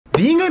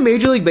Being a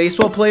Major League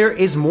Baseball player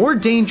is more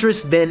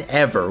dangerous than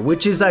ever,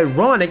 which is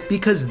ironic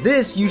because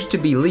this used to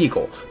be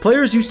legal.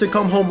 Players used to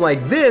come home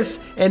like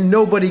this and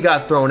nobody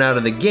got thrown out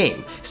of the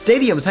game.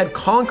 Stadiums had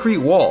concrete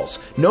walls,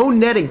 no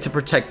netting to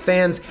protect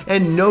fans,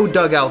 and no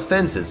dugout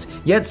fences.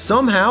 Yet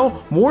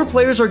somehow, more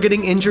players are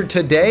getting injured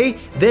today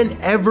than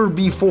ever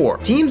before.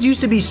 Teams used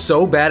to be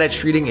so bad at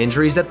treating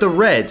injuries that the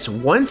Reds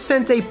once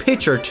sent a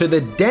pitcher to the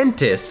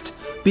dentist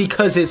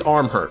because his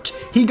arm hurt.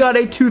 He got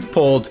a tooth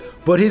pulled,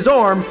 but his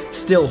arm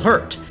still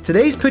hurt.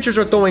 Today's pitchers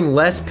are throwing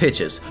less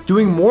pitches,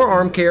 doing more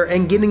arm care,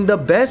 and getting the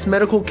best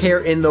medical care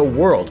in the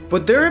world.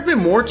 But there have been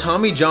more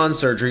Tommy John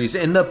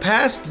surgeries in the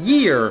past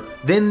year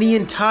than the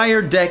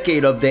entire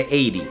decade of the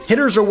 80s.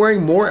 Hitters are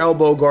wearing more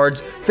elbow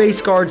guards,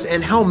 face guards,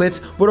 and helmets,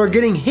 but are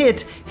getting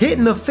hit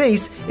in the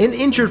face and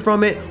injured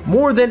from it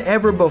more than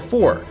ever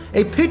before.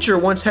 A pitcher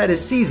once had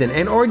his season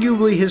and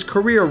arguably his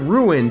career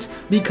ruined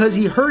because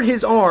he hurt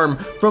his arm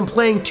from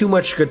playing too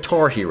much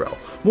Guitar Hero.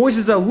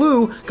 Moises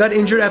Alou got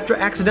injured after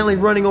accidentally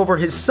running over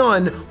his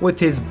son with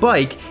his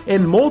bike,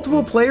 and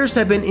multiple players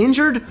have been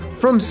injured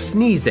from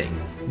sneezing.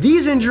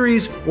 These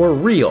injuries were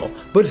real,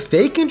 but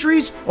fake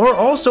injuries are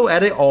also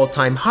at an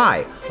all-time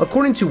high.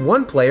 According to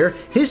one player,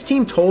 his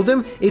team told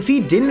him if he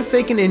didn't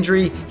fake an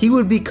injury, he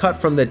would be cut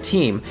from the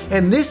team,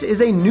 and this is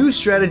a new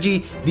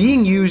strategy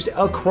being used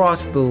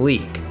across the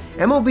league.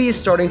 MLB is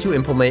starting to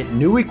implement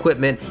new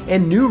equipment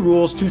and new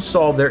rules to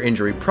solve their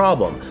injury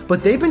problem,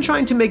 but they've been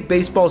trying to make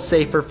baseball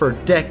safer for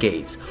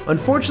decades.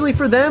 Unfortunately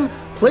for them,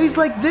 plays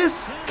like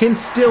this can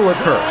still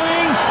occur.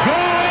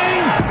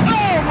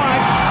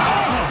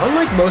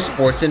 Unlike most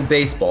sports in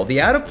baseball,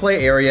 the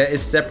out-of-play area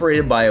is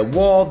separated by a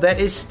wall that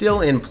is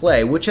still in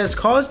play, which has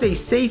caused a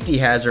safety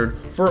hazard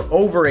for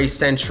over a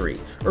century.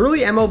 Early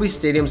MLB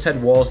stadiums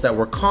had walls that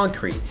were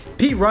concrete.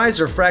 Pete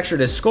Reiser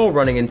fractured his skull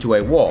running into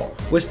a wall,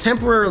 was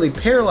temporarily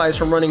paralyzed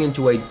from running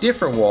into a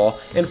different wall,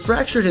 and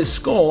fractured his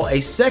skull a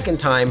second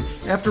time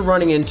after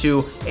running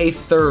into a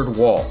third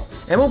wall.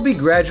 MLB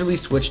gradually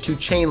switched to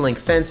chain link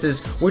fences,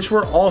 which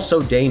were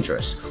also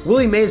dangerous.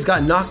 Willie Mays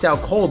got knocked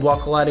out cold while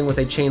colliding with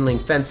a chain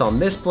link fence on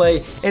this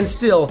play and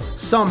still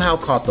somehow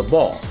caught the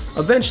ball.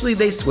 Eventually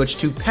they switched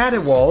to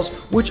padded walls,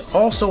 which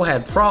also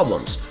had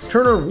problems.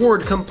 Turner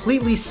Ward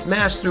completely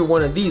smashed through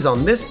one of these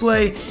on this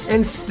play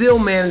and still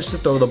managed to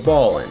throw the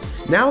ball in.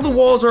 Now the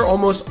walls are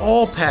almost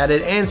all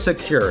padded and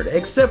secured,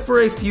 except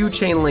for a few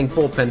chain link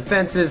bullpen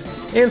fences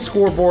and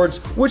scoreboards,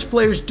 which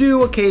players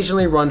do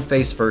occasionally run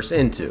face first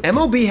into.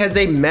 MLB has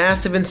a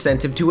massive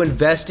incentive to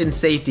invest in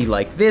safety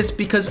like this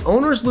because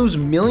owners lose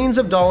millions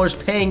of dollars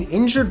paying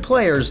injured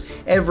players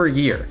every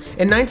year.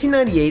 In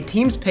 1998,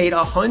 teams paid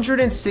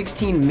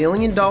 $116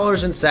 million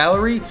in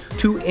salary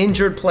to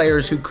injured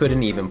players who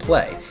couldn't even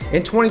play.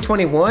 In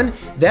 2021,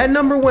 that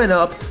number went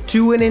up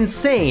to an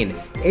insane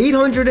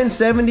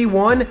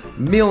 $871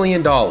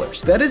 million.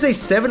 That is a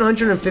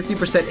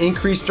 750%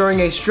 increase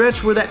during a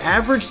stretch where the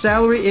average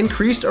salary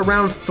increased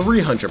around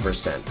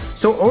 300%.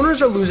 So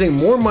owners are losing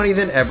more money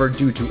than ever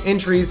due to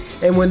injuries,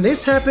 and when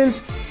this happens,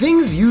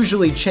 things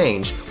usually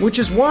change, which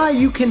is why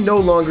you can no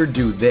longer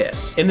do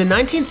this. In the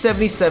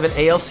 1977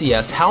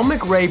 ALCS, Hal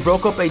McRae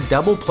broke up a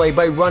double play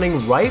by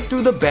running right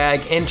through the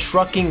bag and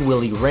trucking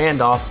Willie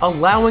Randolph,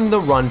 allowing the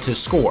run to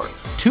score.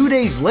 2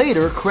 days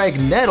later, Craig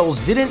Nettles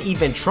didn't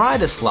even try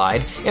to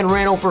slide and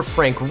ran over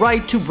Frank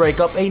Wright to break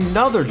up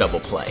another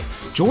double play.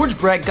 George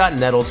Brett got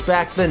Nettles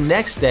back the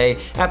next day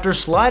after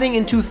sliding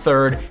into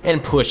third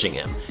and pushing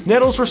him.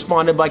 Nettles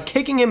responded by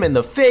kicking him in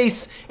the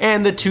face,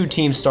 and the two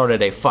teams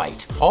started a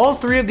fight. All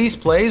three of these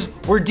plays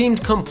were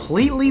deemed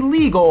completely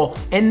legal,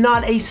 and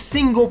not a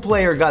single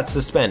player got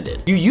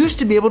suspended. You used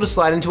to be able to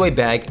slide into a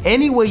bag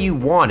any way you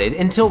wanted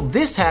until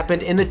this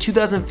happened in the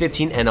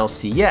 2015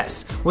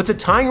 NLCS. With a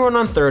tying run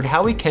on third,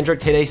 Howie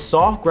Kendrick hit a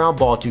soft ground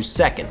ball to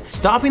second.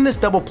 Stopping this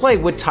double play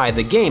would tie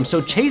the game,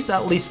 so Chase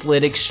Utley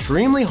slid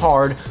extremely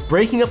hard,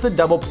 breaking up the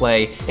double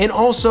play and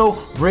also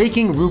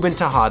breaking Ruben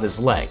Tejada's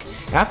leg.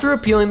 After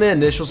appealing the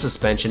initial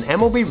suspension,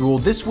 MLB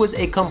ruled this was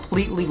a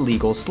completely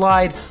legal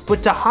slide,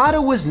 but Tejada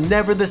was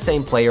never the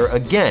same player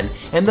again,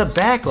 and the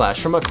backlash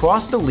from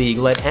across the league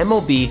led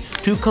MLB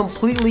to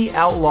completely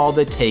outlaw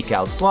the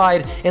takeout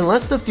slide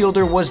unless the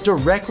fielder was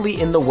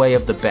directly in the way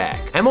of the bag.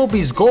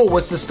 MLB's goal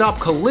was to stop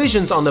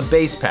collisions on the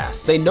base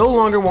paths. They no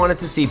longer wanted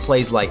to see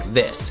plays like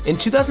this. In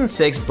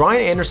 2006,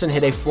 Brian Anderson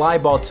hit a fly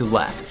ball to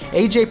left.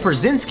 AJ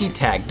Pierzynski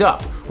tagged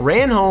up,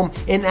 ran home,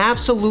 and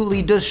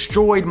absolutely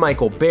destroyed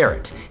Michael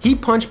Barrett. He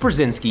punched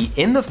Pierzynski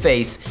in the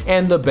face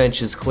and the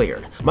benches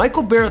cleared.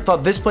 Michael Barrett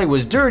thought this play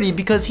was dirty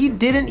because he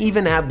didn't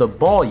even have the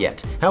ball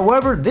yet.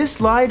 However, this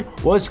slide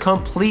was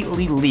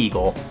completely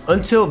legal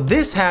until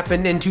this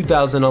happened in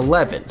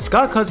 2011.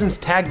 Scott Cousins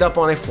tagged up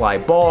on a fly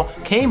ball,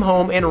 came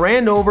home, and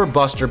ran over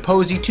Buster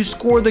Posey to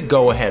score the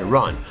go-ahead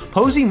run.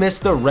 Posey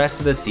missed the rest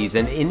of the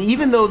season, and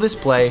even though this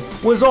play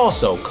was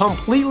also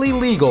completely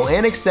legal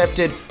and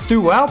accepted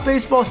throughout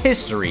baseball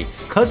history,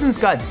 Cousins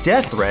got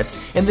death threats,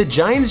 and the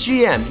Giants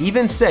GM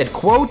even said,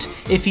 quote,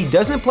 "If he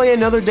doesn't play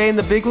another day in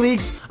the big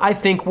leagues, I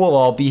think we'll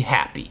all be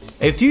happy."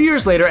 A few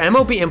years later,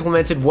 MLB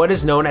implemented what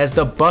is known as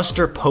the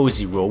Buster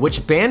Posey rule,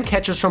 which banned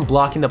catchers from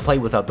blocking the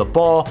plate without the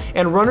ball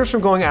and runners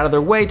from going out of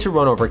their way to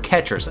run over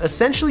catchers,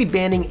 essentially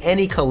banning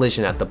any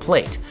collision at the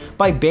plate.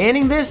 By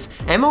banning this,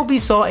 MLB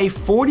saw a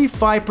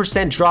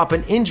 45% drop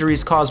in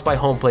injuries caused by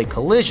home plate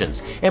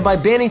collisions, and by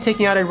banning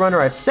taking out a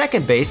runner at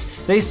second base,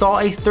 they saw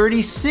a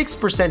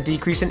 36%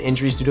 decrease in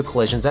injuries due to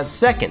collisions at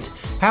second.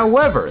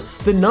 However,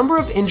 the number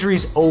of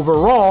injuries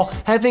overall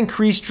have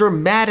increased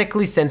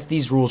dramatically since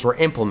these rules were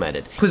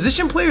implemented.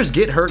 Position players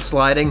get hurt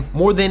sliding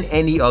more than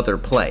any other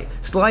play.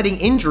 Sliding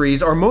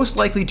injuries are most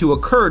likely to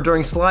occur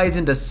during slides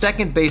into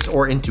second base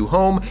or into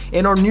home,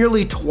 and are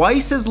nearly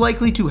twice as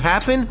likely to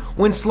happen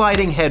when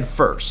sliding head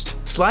first.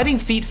 Sliding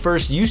feet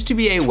first used to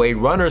be a way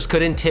runners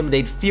could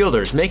intimidate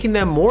fielders, making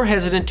them more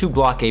hesitant to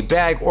block a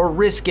bag or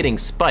risk getting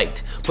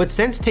spiked. But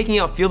since taking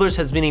out fielders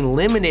has been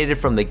eliminated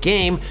from the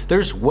game,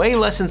 there's way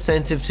less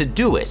incentive to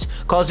do it,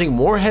 causing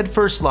more head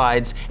first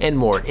slides and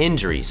more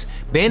injuries.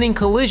 Banning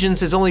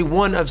collisions is only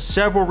one of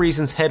several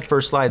reasons head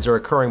first slides are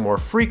occurring more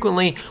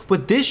frequently,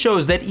 but this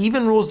shows that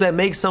even rules that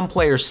make some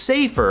players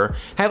safer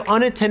have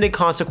unintended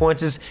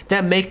consequences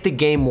that make the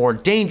game more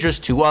dangerous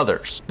to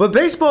others. But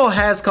baseball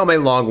has come a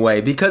long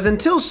way, because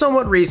until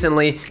somewhat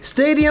recently,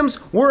 stadiums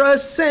were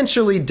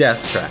essentially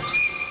death traps.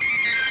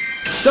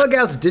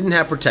 Dugouts didn't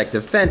have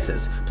protective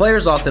fences.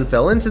 Players often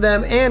fell into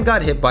them and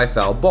got hit by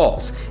foul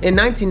balls. In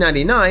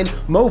 1999,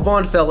 Mo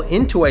Vaughn fell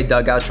into a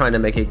dugout trying to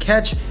make a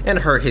catch and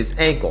hurt his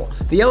ankle.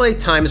 The LA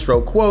Times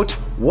wrote, quote,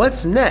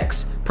 "What's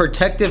next?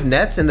 Protective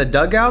nets in the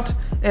dugout?"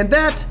 And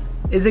that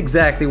is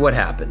exactly what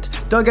happened.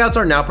 Dugouts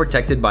are now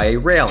protected by a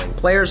railing.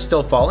 Players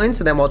still fall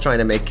into them while trying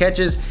to make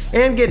catches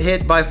and get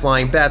hit by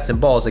flying bats and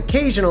balls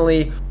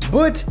occasionally,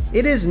 but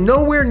it is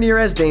nowhere near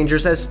as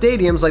dangerous as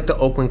stadiums like the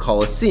Oakland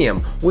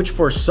Coliseum, which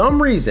for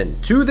some reason,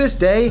 to this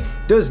day,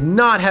 does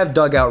not have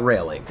dugout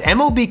railing.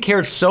 MLB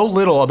cared so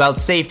little about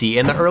safety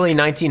in the early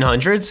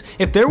 1900s,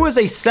 if there was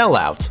a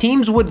sellout,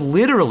 teams would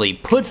literally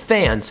put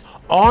fans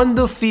on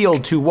the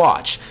field to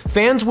watch.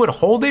 Fans would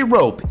hold a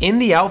rope in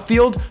the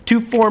outfield to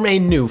form a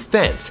new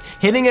fence.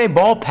 Hitting a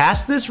ball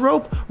past this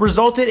rope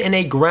resulted in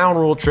a ground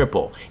rule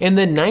triple. In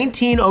the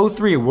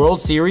 1903 World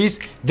Series,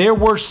 there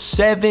were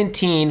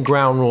 17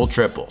 ground rule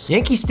triples.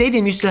 Yankee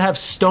Stadium used to have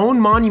stone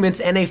monuments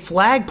and a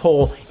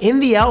flagpole in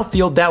the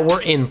outfield that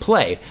were in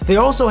play. They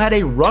also had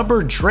a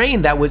rubber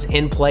drain that was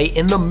in play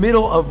in the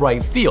middle of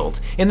right field.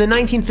 In the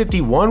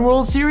 1951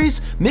 World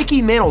Series,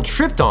 Mickey Mantle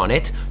tripped on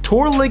it,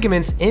 tore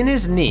ligaments in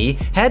his knee,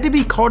 had to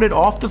be carted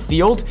off the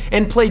field,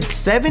 and played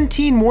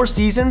 17 more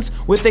seasons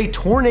with a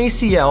torn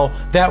ACL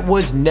that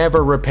was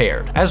never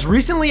repaired. As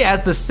recently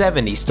as the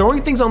 70s,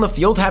 throwing things on the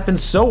field happened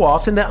so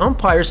often that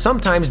umpires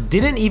sometimes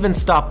didn't even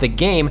stop the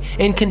game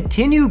and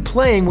continued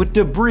playing with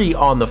debris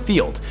on the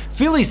field.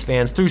 Phillies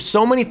fans threw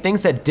so many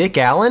things at Dick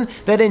Allen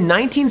that in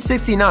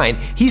 1969,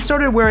 he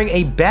started wearing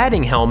a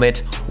batting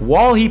helmet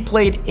while he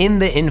played in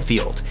the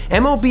infield.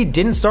 MLB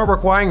didn't start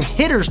requiring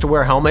hitters to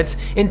wear helmets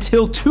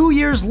until 2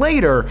 years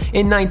later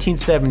in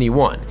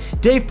 1971.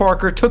 Dave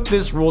Parker took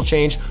this rule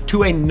change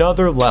to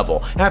another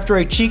level. After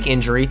a cheek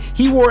injury,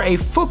 he wore a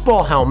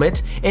football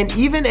helmet and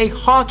even a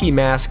hockey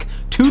mask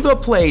to the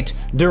plate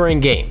during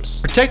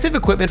games. Protective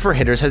equipment for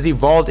hitters has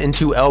evolved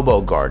into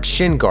elbow guards,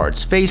 shin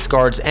guards, face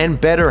guards,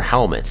 and better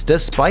helmets.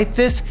 Despite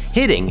this,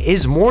 hitting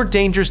is more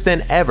dangerous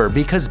than ever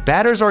because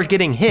batters are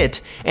getting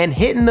hit and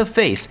hit in the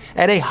face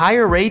at a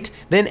higher rate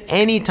than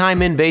any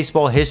time in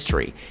baseball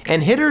history,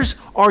 and hitters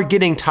are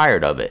getting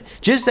tired of it.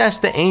 Just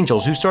ask the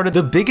Angels, who started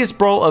the biggest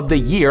brawl of the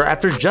year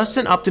after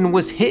Justin Upton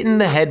was hit in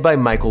the head by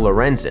Michael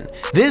Lorenzen.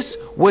 This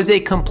was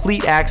a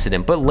complete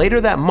accident, but later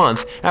that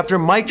month, after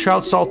Mike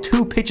Trout saw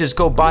 2 pitches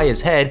go by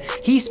his head,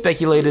 he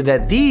speculated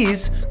that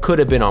these could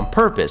have been on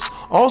purpose,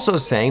 also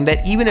saying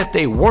that even if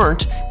they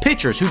weren't,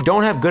 pitchers who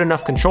don't have good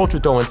enough control to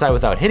throw inside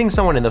without hitting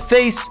someone in the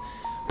face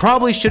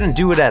probably shouldn't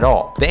do it at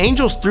all. The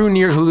Angels threw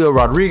near Julio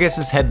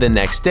Rodriguez's head the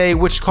next day,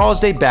 which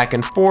caused a back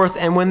and forth,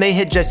 and when they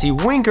hit Jesse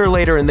Winker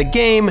later in the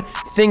game,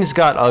 things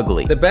got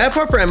ugly. The bad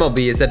part for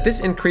MLB is that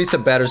this increase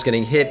of batters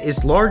getting hit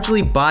is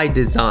largely by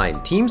design.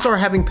 Teams are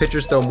having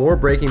pitchers throw more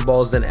breaking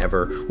balls than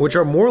ever, which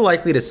are more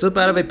likely to slip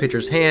out of a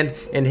pitcher's hand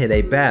and hit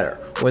a batter.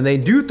 When they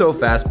do throw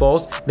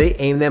fastballs, they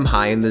aim them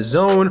high in the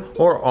zone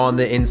or on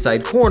the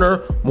inside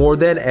corner more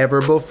than ever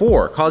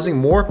before, causing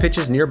more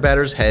pitches near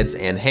batters' heads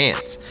and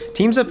hands.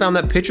 Teams have found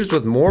that pitchers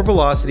with more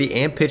velocity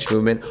and pitch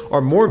movement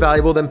are more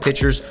valuable than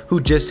pitchers who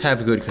just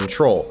have good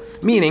control,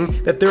 meaning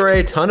that there are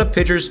a ton of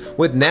pitchers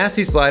with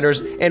nasty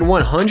sliders and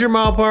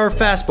 100-mile-per-hour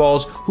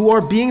fastballs who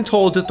are being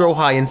told to throw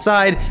high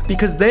inside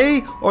because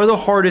they are the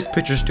hardest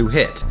pitchers to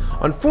hit.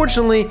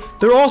 Unfortunately,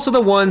 they're also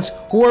the ones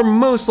who are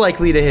most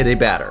likely to hit a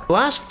batter. The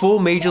last full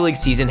Major League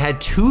season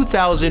had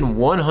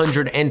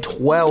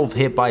 2,112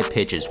 hit by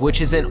pitches,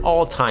 which is an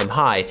all-time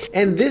high,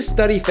 and this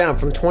study found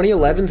from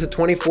 2011 to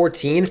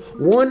 2014,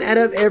 1 out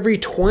of every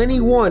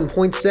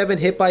 21.7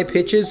 hit by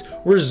pitches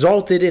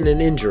resulted in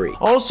an injury.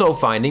 Also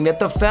finding that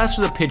the fastball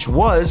faster the pitch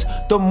was,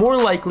 the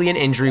more likely an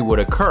injury would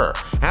occur.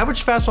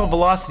 Average fastball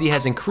velocity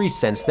has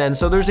increased since then,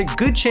 so there's a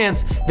good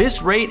chance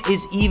this rate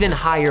is even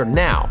higher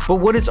now.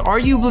 But what is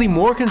arguably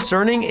more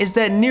concerning is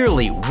that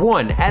nearly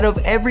 1 out of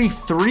every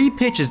 3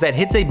 pitches that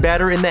hits a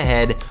batter in the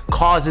head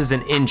causes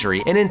an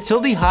injury, and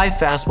until the high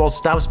fastball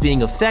stops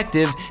being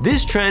effective,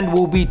 this trend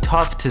will be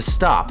tough to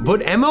stop.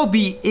 But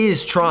MLB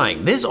is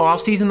trying. This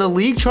offseason, the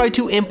league tried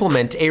to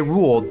implement a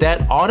rule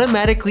that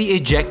automatically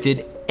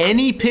ejected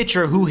any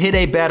pitcher who hit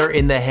a batter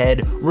in the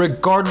head,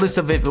 regardless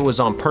of if it was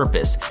on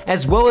purpose,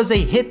 as well as a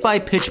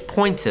hit-by-pitch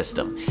point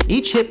system.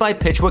 Each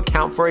hit-by-pitch would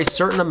count for a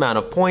certain amount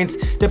of points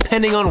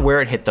depending on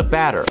where it hit the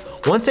batter.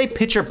 Once a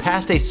pitcher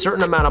passed a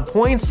certain amount of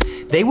points,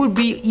 they would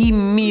be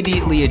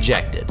immediately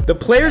ejected. The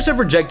players have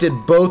rejected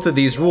both of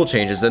these rule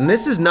changes, and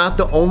this is not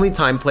the only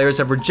time players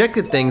have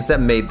rejected things that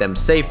made them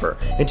safer.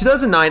 In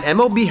 2009,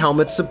 MLB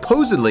helmets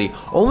supposedly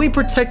only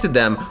protected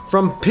them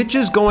from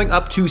pitches going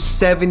up to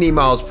 70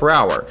 miles per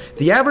hour.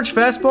 The average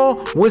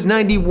fastball was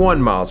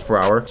 91 miles per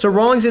hour, so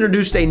Rawlings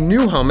introduced a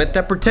new helmet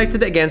that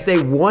protected against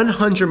a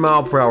 100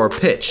 mile per hour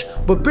pitch,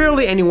 but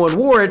barely anyone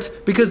wore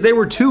it because they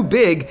were too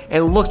big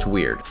and looked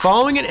weird.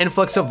 Following an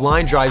influx of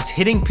line drives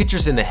hitting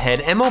pitchers in the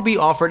head, MLB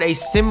offered a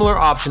similar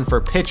option for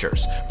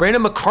pitchers.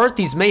 Brandon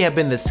McCarthy's may have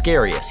been the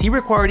scariest. He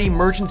required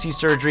emergency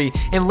surgery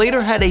and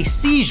later had a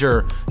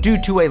seizure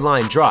due to a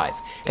line drive.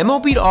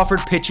 MLB offered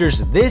pitchers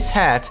this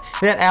hat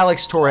that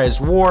Alex Torres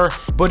wore,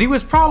 but he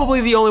was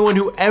probably the only one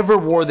who ever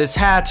wore this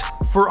hat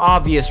for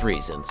obvious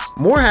reasons.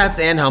 More hats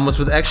and helmets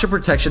with extra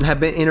protection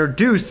have been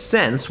introduced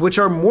since, which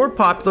are more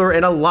popular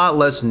and a lot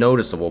less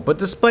noticeable. But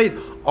despite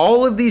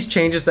all of these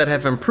changes that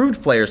have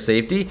improved player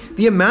safety,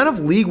 the amount of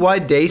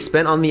league-wide days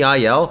spent on the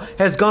IL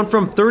has gone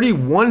from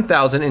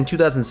 31,000 in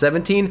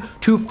 2017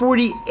 to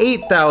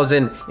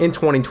 48,000 in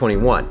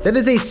 2021. That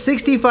is a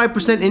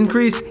 65%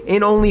 increase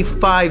in only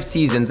 5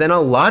 seasons, and a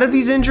lot of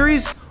these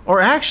injuries are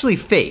actually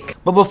fake.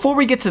 But before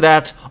we get to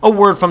that, a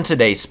word from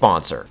today's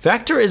sponsor.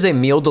 Factor is a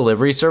meal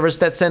delivery service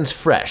that sends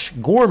fresh,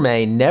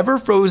 gourmet, never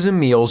frozen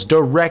meals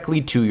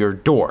directly to your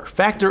door.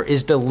 Factor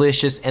is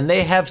delicious and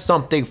they have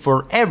something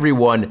for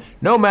everyone,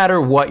 no matter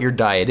what your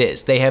diet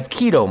is. They have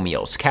keto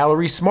meals,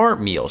 calorie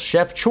smart meals,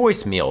 chef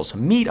choice meals,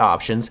 meat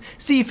options,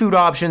 seafood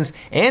options,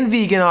 and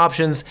vegan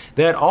options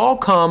that all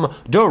come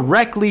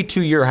directly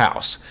to your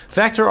house.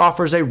 Factor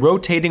offers a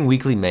rotating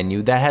weekly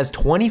menu that has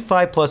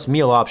 25 plus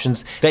meal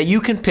options that you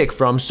can pick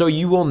from, so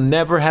you will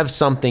never have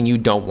something you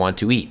don't want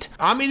to eat.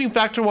 I'm eating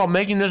Factor while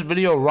making this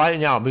video right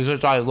now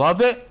because I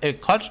love it.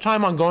 It cuts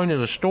time on going to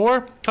the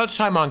store, cuts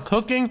time on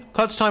cooking,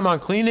 cuts time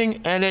on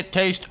cleaning, and it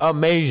tastes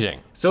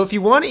amazing. So if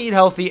you want to eat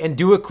healthy and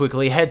do it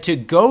quickly, head to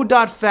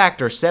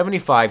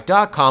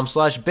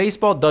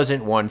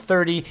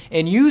go.factor75.com/baseballdoesn't130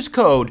 and use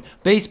code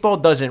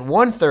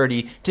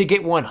baseballdoesn't130 to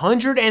get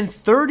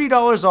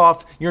 $130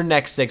 off your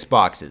next 6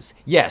 boxes.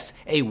 Yes,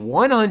 a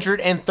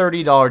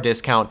 $130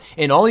 discount,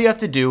 and all you have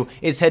to do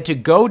is head to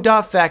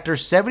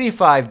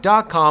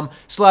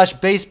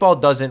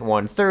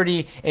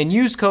go.factor75.com/baseballdoesn't130 and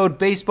use code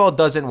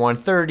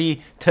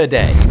baseballdoesn't130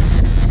 today.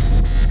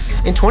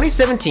 In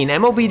 2017,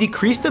 MLB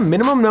decreased the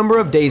minimum number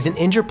of days an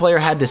injured player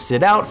had to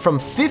sit out from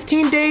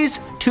 15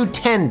 days to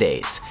 10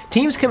 days.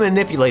 Teams can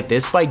manipulate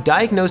this by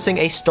diagnosing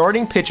a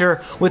starting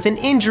pitcher with an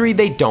injury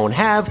they don't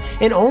have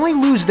and only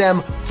lose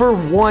them for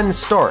 1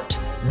 start.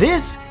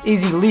 This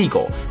is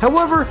illegal.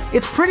 However,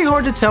 it's pretty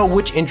hard to tell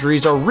which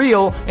injuries are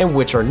real and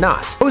which are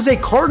not. Jose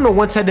Cardinal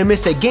once had to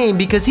miss a game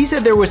because he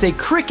said there was a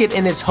cricket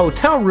in his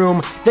hotel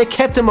room that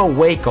kept him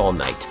awake all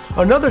night.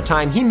 Another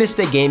time, he missed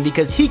a game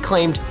because he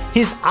claimed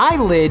his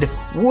eyelid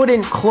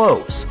wouldn't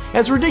close.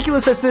 As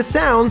ridiculous as this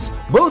sounds,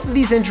 both of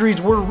these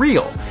injuries were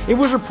real. It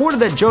was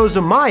reported that Joe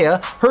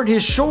Zumaya hurt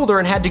his shoulder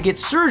and had to get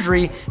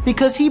surgery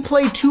because he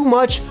played too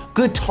much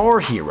Guitar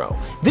Hero.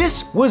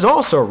 This was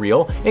also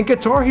real, and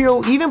Guitar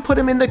Hero even put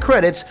him in the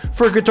credits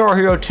for Guitar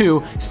Hero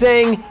 2,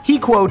 saying he,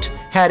 quote,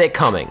 had it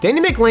coming. Danny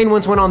McLean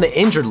once went on the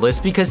injured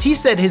list because he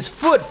said his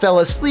foot fell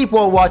asleep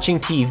while watching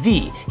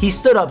TV. He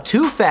stood up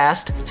too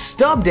fast,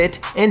 stubbed it,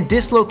 and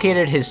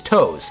dislocated his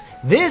toes.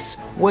 This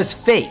was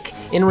fake.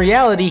 In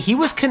reality, he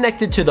was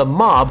connected to the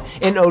mob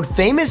and owed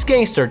famous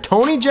gangster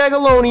Tony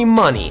Jagiellone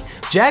money.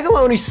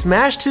 Jagiellone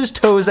smashed his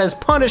toes as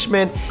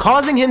punishment,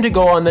 causing him to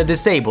go on the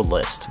disabled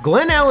list.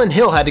 Glenn Allen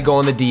Hill had to go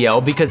on the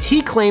DL because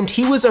he claimed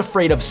he was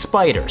afraid of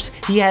spiders.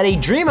 He had a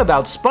dream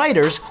about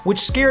spiders, which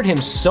scared him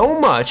so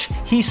much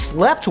he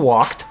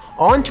sleptwalked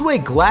onto a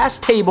glass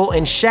table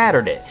and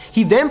shattered it.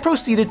 He then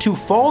proceeded to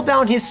fall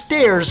down his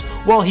stairs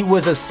while he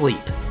was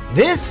asleep.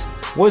 This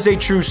was a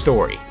true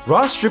story.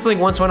 Ross Stripling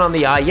once went on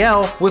the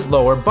IL with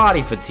lower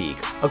body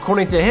fatigue.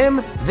 According to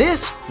him,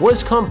 this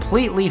was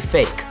completely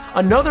fake.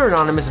 Another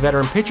anonymous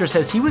veteran pitcher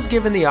says he was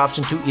given the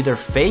option to either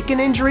fake an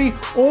injury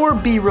or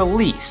be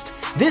released.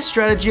 This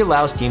strategy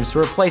allows teams to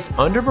replace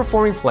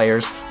underperforming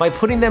players by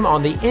putting them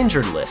on the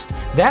injured list.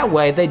 That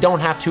way, they don't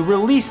have to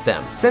release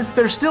them. Since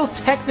they're still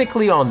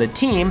technically on the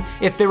team,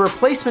 if their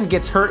replacement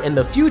gets hurt in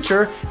the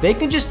future, they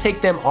can just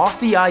take them off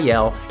the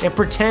IL and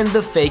pretend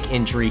the fake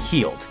injury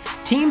healed.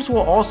 Teams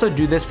will also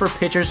do this for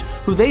pitchers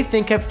who they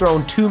think have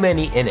thrown too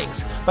many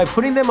innings. By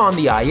putting them on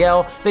the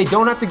IL, they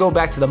don't have to go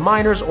back to the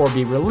minors or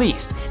be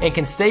released, and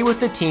can stay with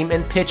the team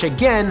and pitch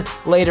again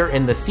later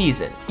in the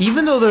season.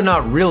 Even though they're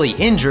not really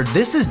injured,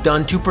 this is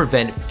done to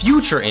prevent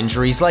future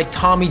injuries like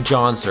Tommy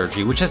John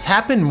surgery, which has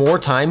happened more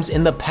times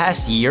in the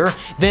past year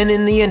than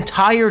in the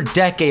entire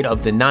decade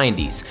of the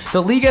 90s.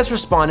 The league has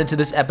responded to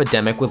this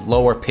epidemic with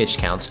lower pitch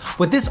counts,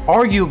 but this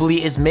arguably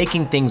is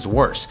making things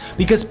worse,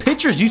 because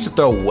pitchers used to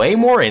throw way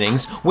more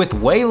innings with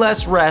way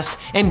less rest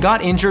and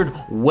got injured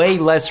way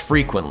less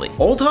frequently.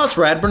 Old Hoss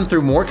Radbourn threw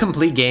more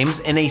complete games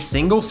in a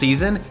single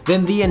season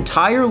than the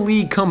entire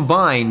league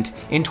combined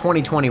in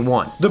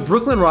 2021. The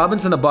Brooklyn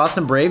Robins and the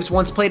Boston Braves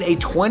once played a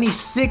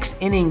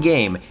 26-inning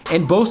game,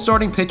 and both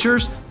starting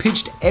pitchers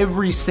pitched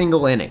every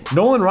single inning.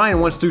 Nolan Ryan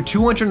once threw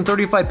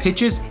 235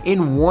 pitches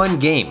in one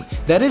game.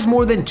 That is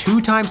more than 2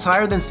 times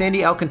higher than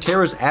Sandy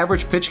Alcantara's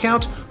average pitch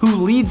count, who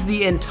leads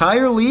the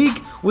entire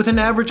league with an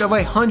average of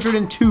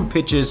 102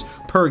 pitches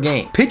per game.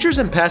 Pitchers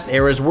in past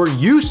eras were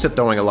used to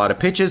throwing a lot of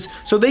pitches,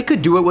 so they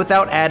could do it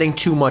without adding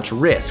too much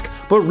risk.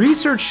 But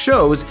research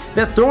shows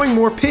that throwing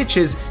more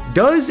pitches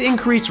does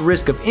increase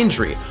risk of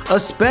injury,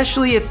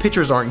 especially if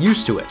pitchers aren't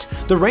used to it.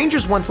 The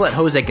Rangers once let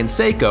Jose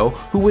Canseco,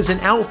 who was an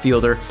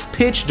outfielder,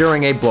 pitch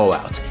during a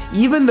blowout.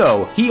 Even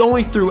though he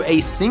only threw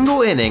a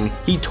single inning,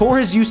 he tore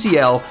his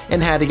UCL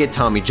and had to get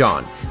Tommy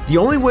John. The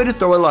only way to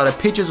throw a lot of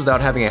pitches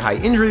without having a high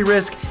injury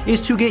risk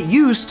is to get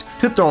used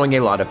to throwing a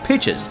lot of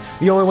pitches.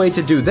 The only way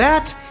to do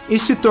that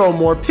is to throw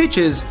more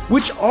pitches,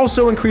 which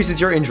also increases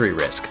your injury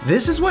risk.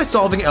 This is why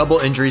solving elbow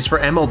injuries for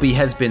MLB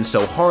has been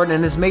so hard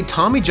and has made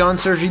Tommy John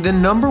surgery the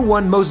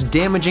 #1 most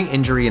damaging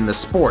injury in the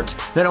sport.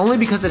 Not only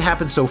because it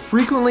happens so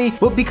frequently,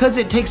 but because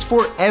it takes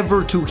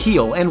forever to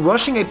heal, and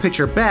rushing a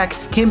pitcher back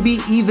can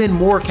be even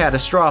more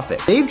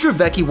catastrophic. Dave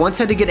Dravecky once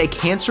had to get a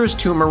cancerous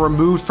tumor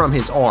removed from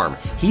his arm.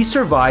 He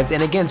survived,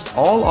 and against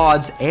all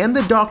odds and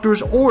the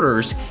doctor's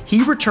orders,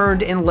 he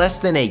returned in less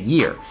than a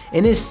year.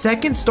 In his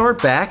second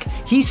start back,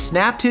 he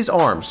snapped his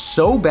arm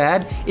so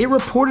bad it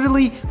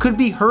reportedly could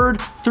be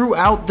heard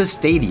throughout the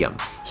stadium.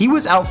 He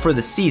was out for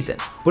the season,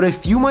 but a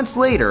few months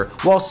later,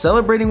 while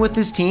celebrating with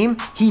his team,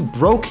 he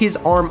broke his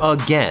arm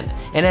again.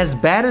 And as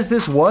bad as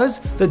this was,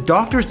 the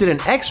doctors did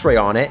an x-ray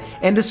on it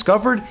and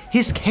discovered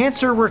his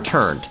cancer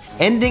returned,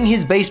 ending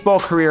his baseball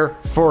career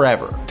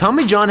forever.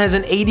 Tommy John has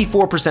an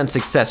 84%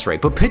 success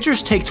rate, but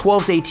pitchers take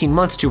 12 to 18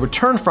 months to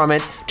return from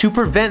it to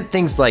prevent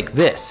things like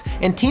this,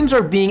 and teams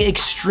are being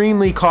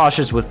extremely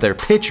cautious with their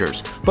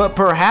pitchers. But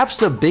perhaps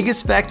the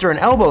biggest factor in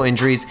elbow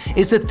injuries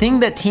is the thing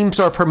that teams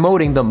are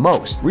promoting the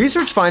most.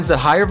 Research finds that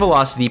higher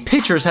velocity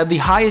pitchers have the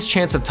highest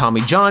chance of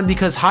Tommy John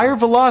because higher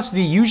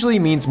velocity usually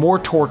means more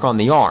torque on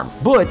the arm.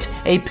 But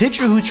a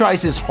pitcher who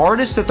tries his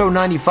hardest to throw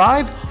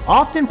 95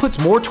 often puts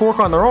more torque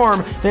on their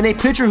arm than a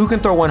pitcher who can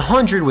throw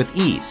 100 with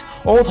ease.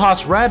 Old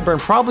Hoss Radbourn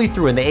probably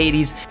threw in the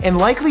 80s and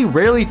likely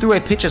rarely threw a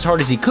pitch as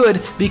hard as he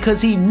could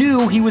because he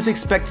knew he was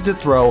expected to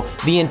throw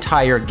the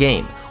entire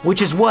game,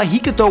 which is why he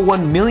could throw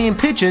 1 million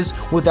pitches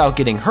without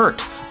getting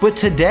hurt. But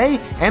today,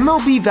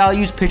 MLB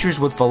values pitchers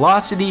with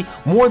velocity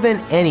more than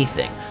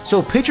anything,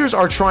 so pitchers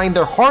are trying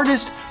their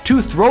hardest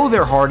to throw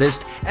their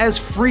hardest as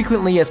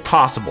frequently as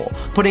possible,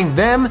 putting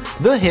them,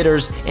 the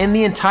hitters, and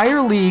the entire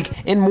league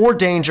in more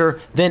danger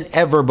than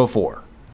ever before.